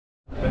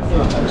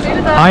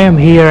I am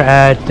here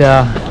at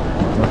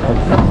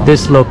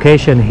this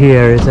location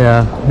here is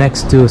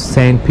next to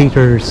St.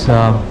 Peter's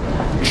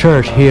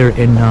Church here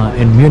in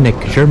Munich,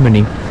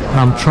 Germany.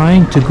 I'm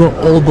trying to go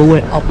all the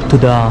way up to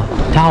the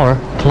tower,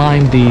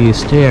 climb the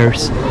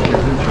stairs,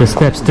 the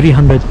steps,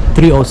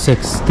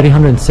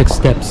 306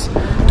 steps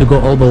to go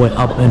all the way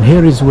up. And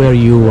here is where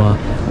you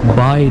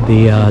buy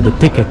the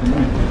ticket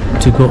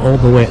to go all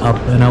the way up,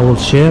 and I will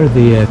share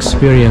the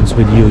experience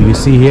with you. You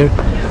see here,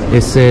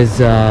 it says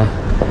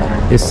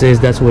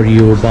that's where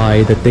you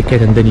buy the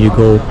ticket, and then you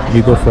go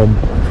from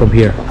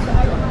here.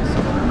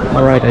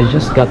 All right, I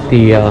just got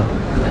the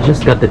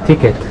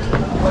ticket,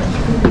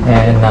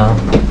 and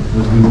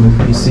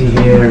you see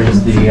here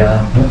is the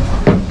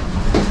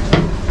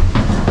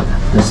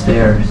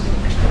stairs.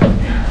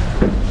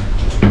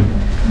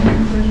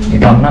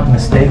 If I'm not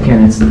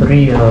mistaken, it's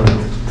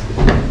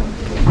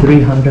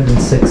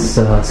 306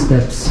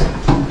 steps,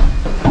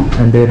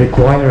 and they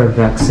require a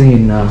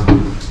vaccine,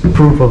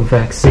 proof of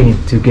vaccine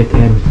to get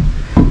in,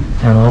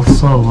 and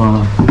also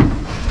a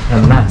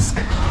mask,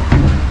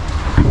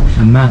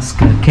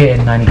 a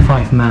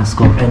KN95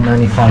 mask or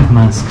N95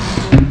 mask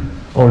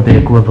or the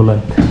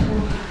equivalent.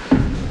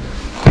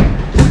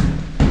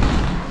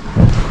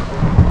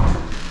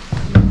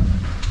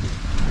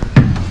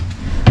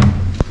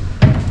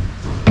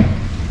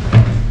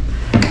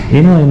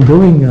 You know,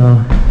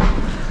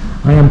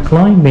 I am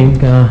climbing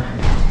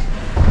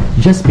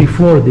just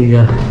before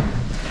the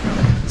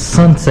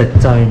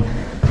sunset time.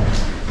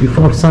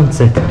 Before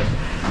sunset,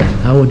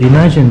 I would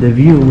imagine the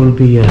view will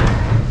be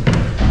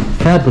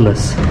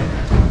fabulous.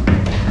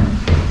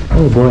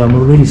 Oh boy, I'm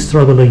really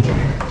struggling.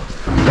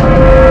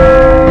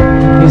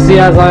 You see,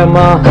 as I'm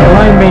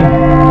climbing,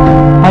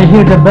 I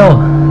hear the bell.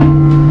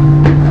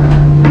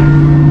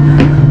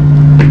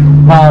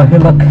 Wow, here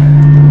look,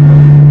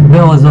 the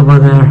bell is over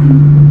there.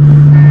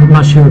 I'm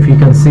not sure if you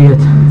can see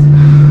it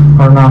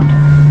or not.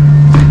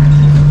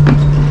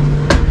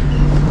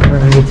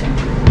 Alright,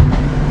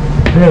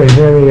 very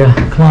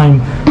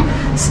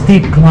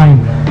steep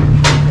climb.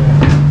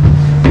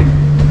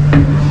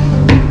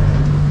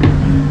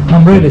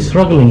 I'm really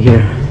struggling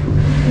here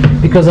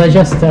because I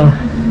just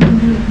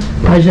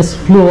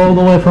flew all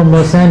the way from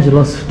Los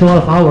Angeles,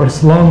 12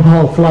 hours long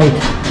haul flight,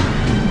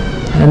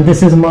 and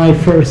this is my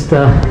first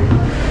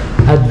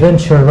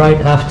adventure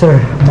right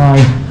after my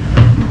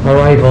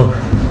arrival.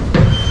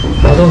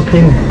 I don't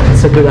think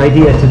it's a good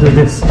idea to do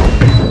this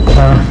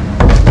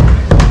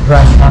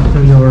right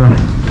after your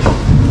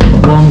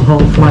long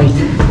haul flight.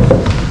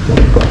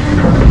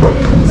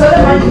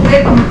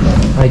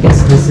 I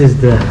guess this is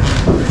the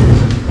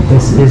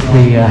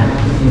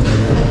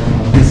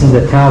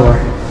tower.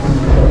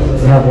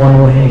 We have one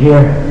over here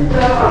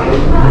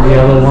and the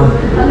other one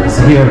is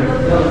here.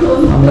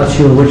 I'm not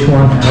sure which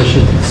one I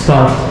should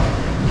start,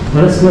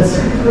 but let's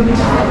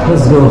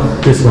go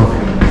this one.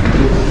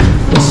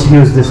 Let's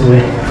use this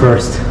way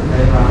first.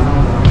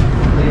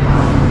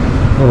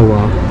 Oh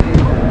wow,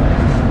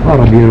 what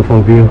a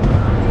beautiful view.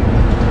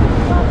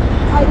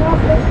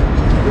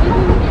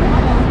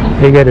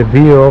 You get a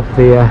view of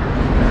the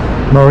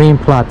Marine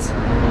Platz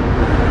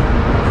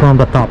from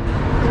the top.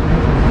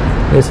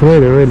 It's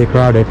really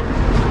crowded,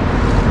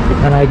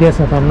 and I guess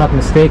if I'm not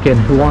mistaken,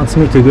 he wants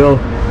me to go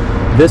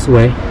this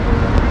way.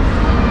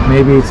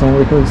 Maybe it's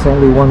only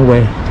one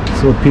way,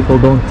 so people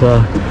don't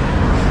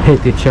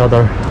hit each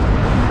other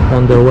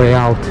on their way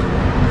out.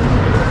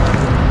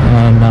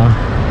 And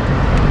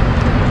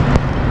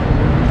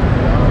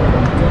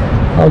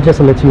I'll just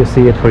let you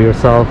see it for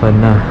yourself,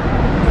 and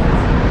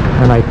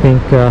I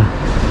think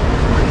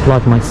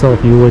like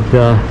myself you would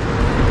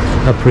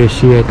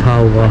appreciate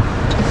how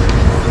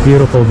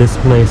beautiful this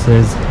place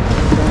is.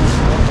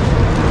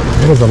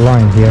 There is a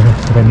line here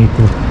that I need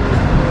to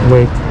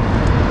wait,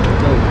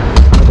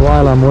 but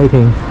while I'm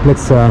waiting, let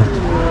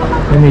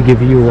me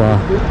give you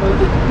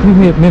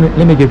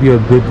a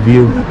good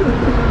view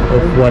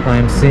of what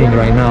I'm seeing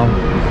right now.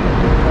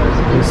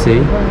 You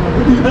see,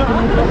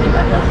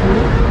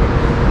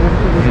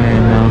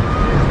 and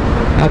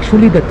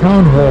actually the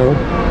town hall,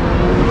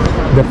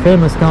 the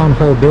famous town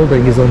hall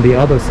building, is on the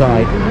other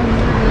side,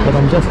 but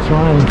I'm just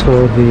trying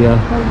for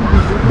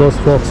those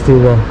folks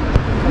to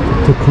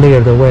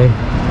clear the way.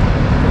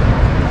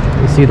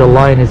 You see, the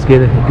line is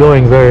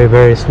going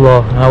very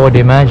slow. I would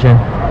imagine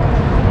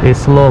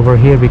it's slow over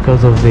here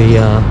because of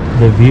the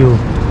view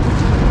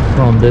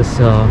from this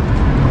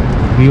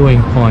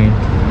viewing point.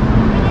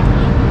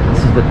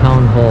 This is the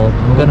town hall.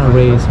 I'm gonna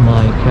raise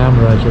my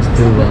camera just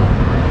to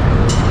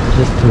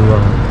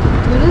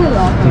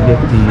get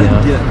the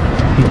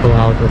people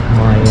out of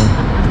my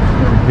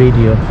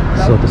video,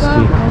 so to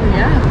speak.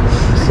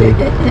 See, a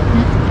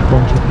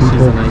bunch of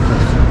people.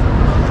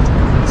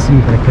 Let's see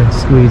if I can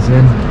squeeze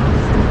in.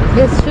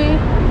 Excuse me.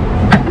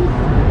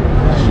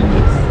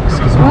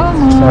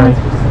 Sorry.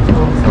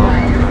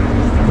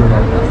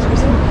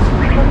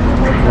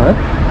 What?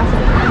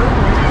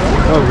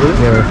 Oh,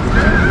 really?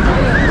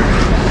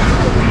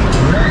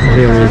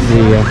 Here is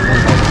the.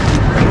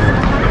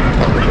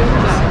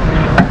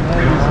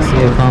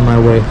 See, I found my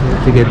way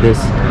to get this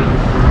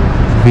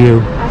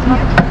view.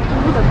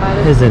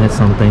 Isn't it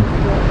something?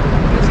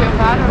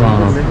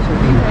 Wow.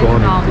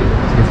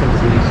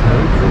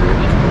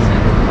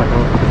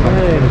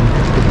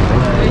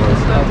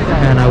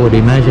 And I would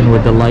imagine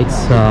with the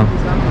lights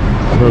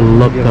will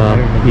look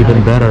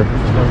even better.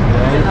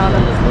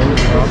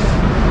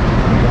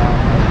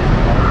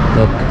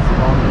 Look.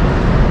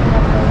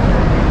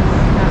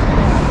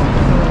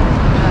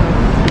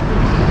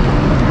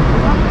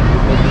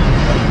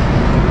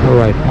 All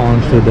right,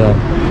 on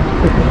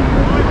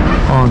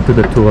to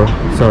the tour.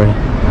 Sorry.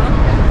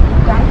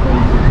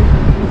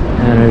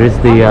 And it is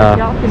the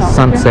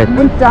sunset.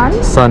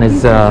 Sun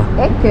is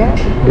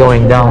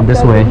going down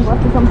this way.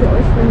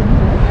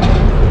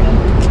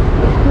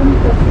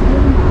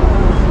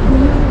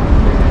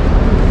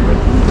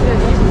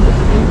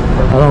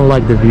 I don't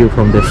like the view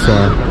from this.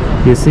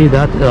 You see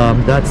that?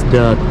 That's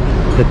the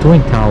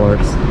Twin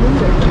Towers.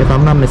 If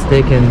I'm not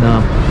mistaken,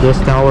 those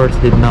towers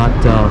did not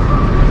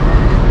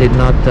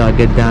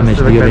get damaged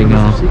during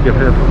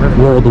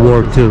World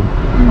War II,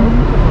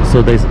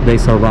 so they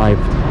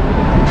survived.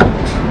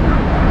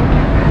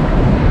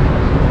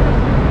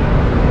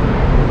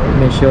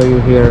 Let me show you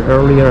here.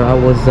 Earlier I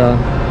was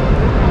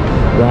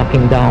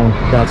walking down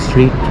that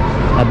street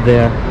up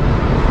there.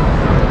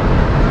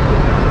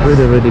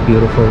 Really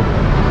beautiful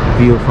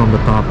view from the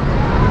top.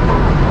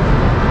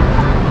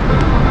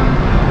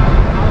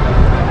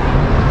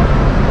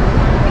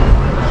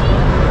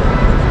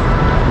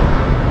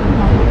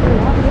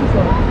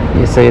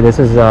 You see, this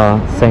is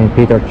St.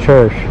 Peter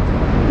Church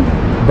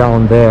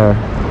down there,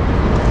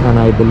 and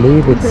I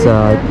believe it's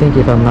I think,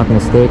 if I'm not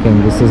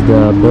mistaken, this is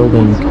the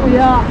building,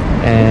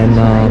 and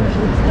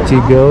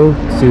to go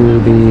to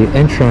the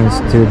entrance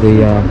to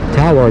the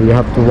tower you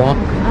have to walk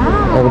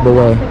all the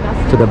way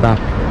to the back,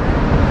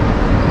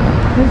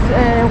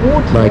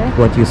 like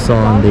what you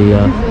saw in the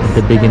at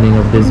the beginning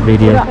of this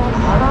video.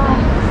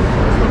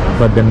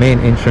 But the main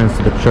entrance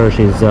to the church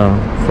is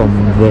from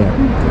there.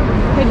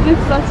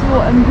 Das so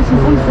ein bisschen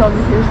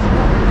unförmig ist.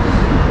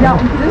 Ja,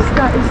 und das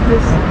da ist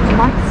das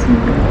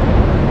Maximum.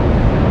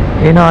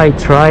 You know, I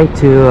try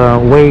to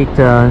wait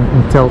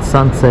until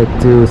sunset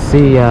to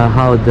see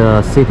how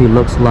the city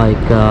looks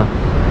like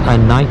at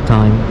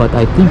nighttime, but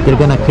I think they're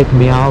gonna kick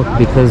me out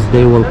because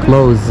they will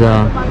close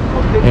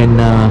in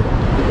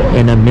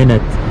a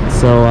minute.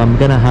 So I'm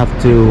gonna have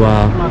to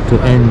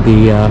end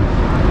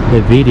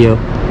the video.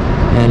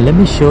 And let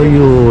me show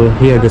you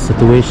here the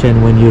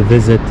situation when you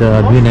visit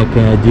Munich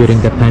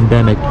during the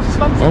pandemic.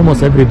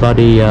 Almost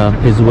everybody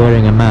is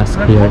wearing a mask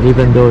here,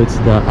 even though it's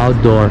the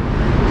outdoor.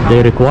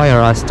 They require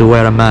us to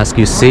wear a mask.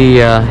 You see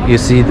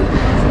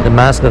the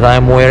mask that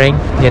I'm wearing,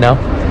 you know.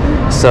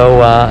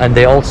 So and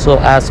they also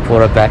ask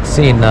for a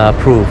vaccine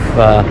proof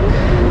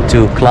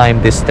to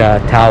climb this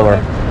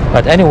tower.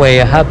 But anyway,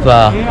 have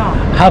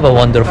a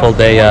wonderful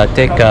day.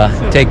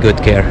 Take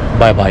good care.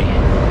 Bye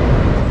bye.